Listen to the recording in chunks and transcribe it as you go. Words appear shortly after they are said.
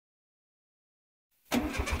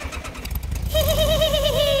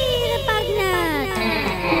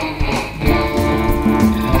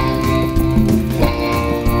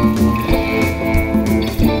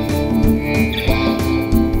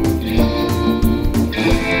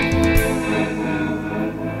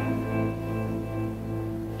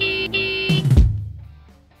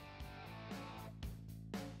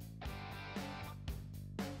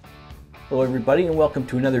everybody, and welcome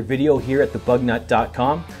to another video here at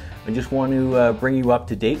THEBUGNUT.com. I just want to bring you up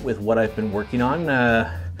to date with what I've been working on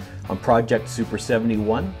Project Super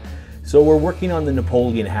 71. So we're working on the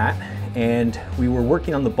Napoleon hat, and we were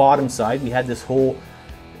working on the bottom side. We had this whole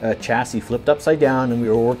chassis flipped upside down, and we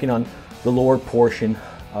were working on the lower portion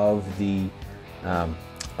of the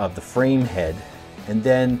frame head. And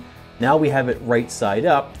then now we have it right side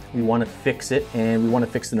up. We want to fix it, and we want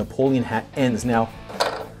to fix the Napoleon hat ends. Now,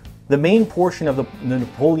 the main portion of the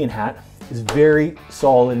Napoleon hat is very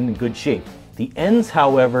solid and in good shape. The ends,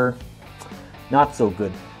 however, not so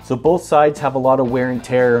good. So both sides have a lot of wear and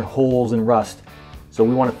tear, holes and rust. So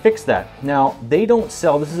we want to fix that. Now, they don't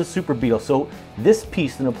sell, this is a Super Beetle. So this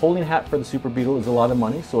piece, the Napoleon hat for the Super Beetle, is a lot of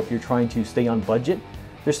money. So if you're trying to stay on budget,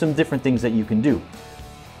 there's some different things that you can do.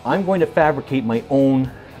 I'm going to fabricate my own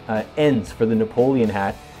ends for the Napoleon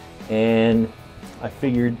hat, and I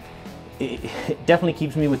figured it definitely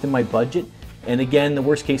keeps me within my budget. And again, the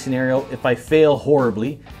worst case scenario, if I fail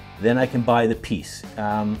horribly, then I can buy the piece.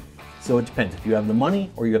 So it depends. If you have the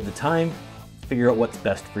money or you have the time, figure out what's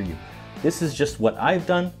best for you. This is just what I've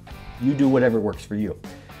done. You do whatever works for you.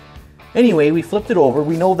 Anyway, we flipped it over.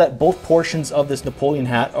 We know that both portions of this Napoleon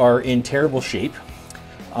hat are in terrible shape.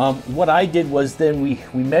 What I did was then we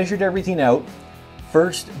measured everything out.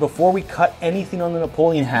 First, before we cut anything on the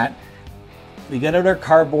Napoleon hat, we got out our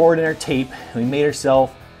cardboard and our tape, and we made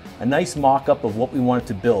ourselves a nice mock-up of what we wanted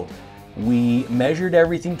to build. We measured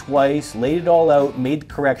everything twice, laid it all out, made the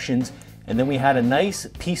corrections, and then we had a nice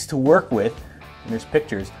piece to work with. And there's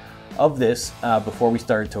pictures of this before we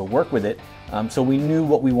started to work with it. So we knew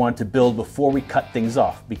what we wanted to build before we cut things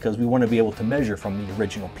off, because we want to be able to measure from the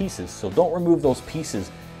original pieces. So don't remove those pieces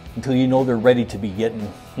until you know they're ready to be getting,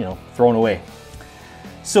 thrown away.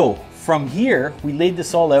 So from here, we laid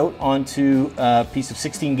this all out onto a piece of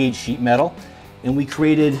 16 gauge sheet metal, and we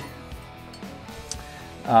created,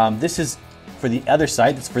 this is for the other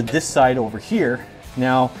side, that's for this side over here.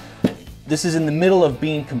 Now, this is in the middle of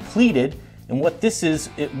being completed, and what this is,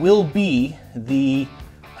 it will be the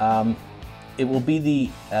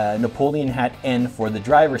Napoleon hat end for the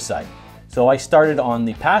driver's side. So I started on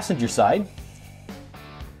the passenger side,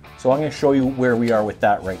 so I'm going to show you where we are with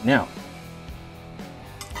that right now.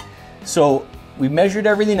 So we measured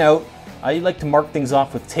everything out. I like to mark things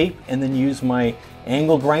off with tape and then use my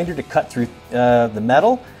angle grinder to cut through the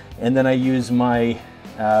metal, and then I use my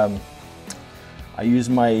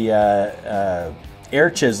air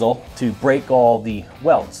chisel to break all the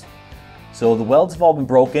welds. So the welds have all been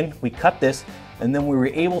broken. We cut this, and then we were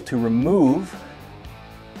able to remove,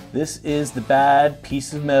 this is the bad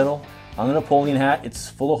piece of metal on the Napoleon hat. It's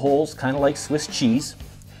full of holes, kind of like Swiss cheese.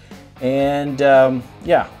 And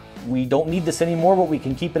yeah, we don't need this anymore, but we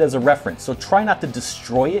can keep it as a reference. So try not to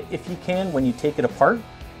destroy it if you can when you take it apart.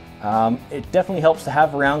 It definitely helps to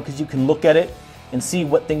have around, because you can look at it and see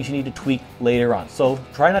what things you need to tweak later on. So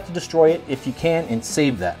try not to destroy it if you can, and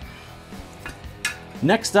save that.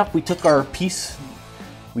 Next up, we took our piece,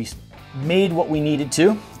 we made what we needed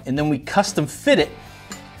to, and then we custom fit it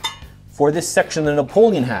for this section of the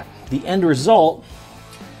Napoleon hat. The end result,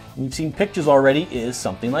 you've seen pictures already, is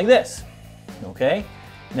something like this. Okay?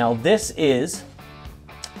 Now this is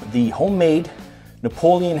the homemade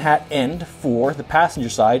Napoleon hat end for the passenger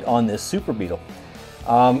side on this Super Beetle.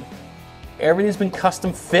 Everything's been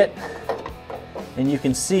custom fit, and you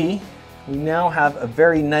can see we now have a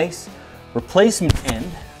very nice replacement end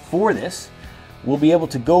for this. We'll be able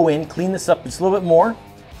to go in, clean this up just a little bit more,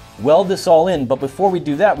 weld this all in, but before we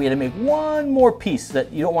do that, we had to make one more piece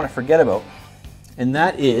that you don't want to forget about, and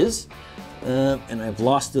that is, and I've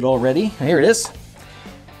lost it already, here it is.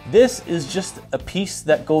 This is just a piece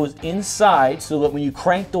that goes inside so that when you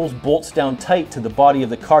crank those bolts down tight to the body of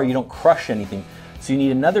the car, you don't crush anything. So you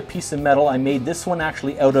need another piece of metal. I made this one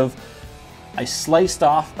actually out of, I sliced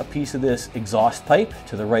off a piece of this exhaust pipe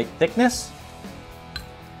to the right thickness.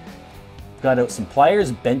 Got out some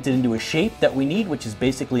pliers, bent it into a shape that we need, which is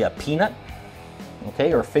basically a peanut,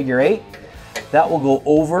 okay, or figure 8. That will go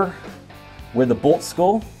over where the bolts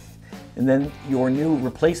go. And then your new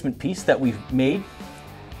replacement piece that we've made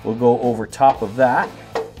will go over top of that.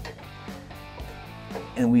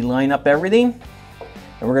 And we line up everything,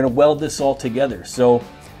 and we're going to weld this all together. So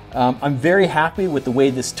I'm very happy with the way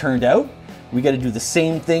this turned out. We got to do the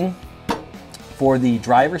same thing for the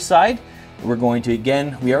driver's side. We're going to,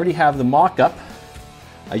 again, we already have the mock-up.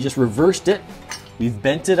 I just reversed it. We've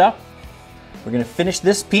bent it up. We're going to finish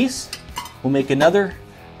this piece. We'll make another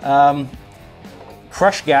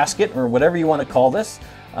crush gasket, or whatever you want to call this,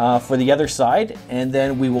 for the other side, and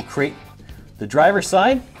then we will create the driver's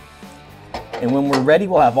side. And when we're ready,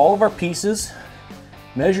 we'll have all of our pieces,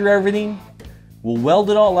 measure everything, We'll weld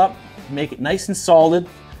it all up, make it nice and solid,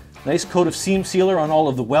 nice coat of seam sealer on all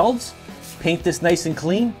of the welds, paint this nice and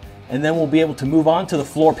clean, and then we'll be able to move on to the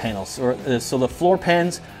floor panels. So the floor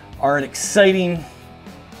pans are an exciting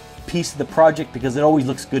piece of the project because it always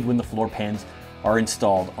looks good when the floor pans are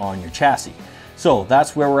installed on your chassis. So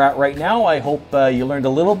that's where we're at right now. I hope you learned a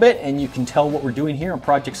little bit and you can tell what we're doing here on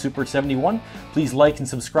Project Super 71. Please like and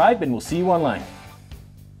subscribe, and we'll see you online.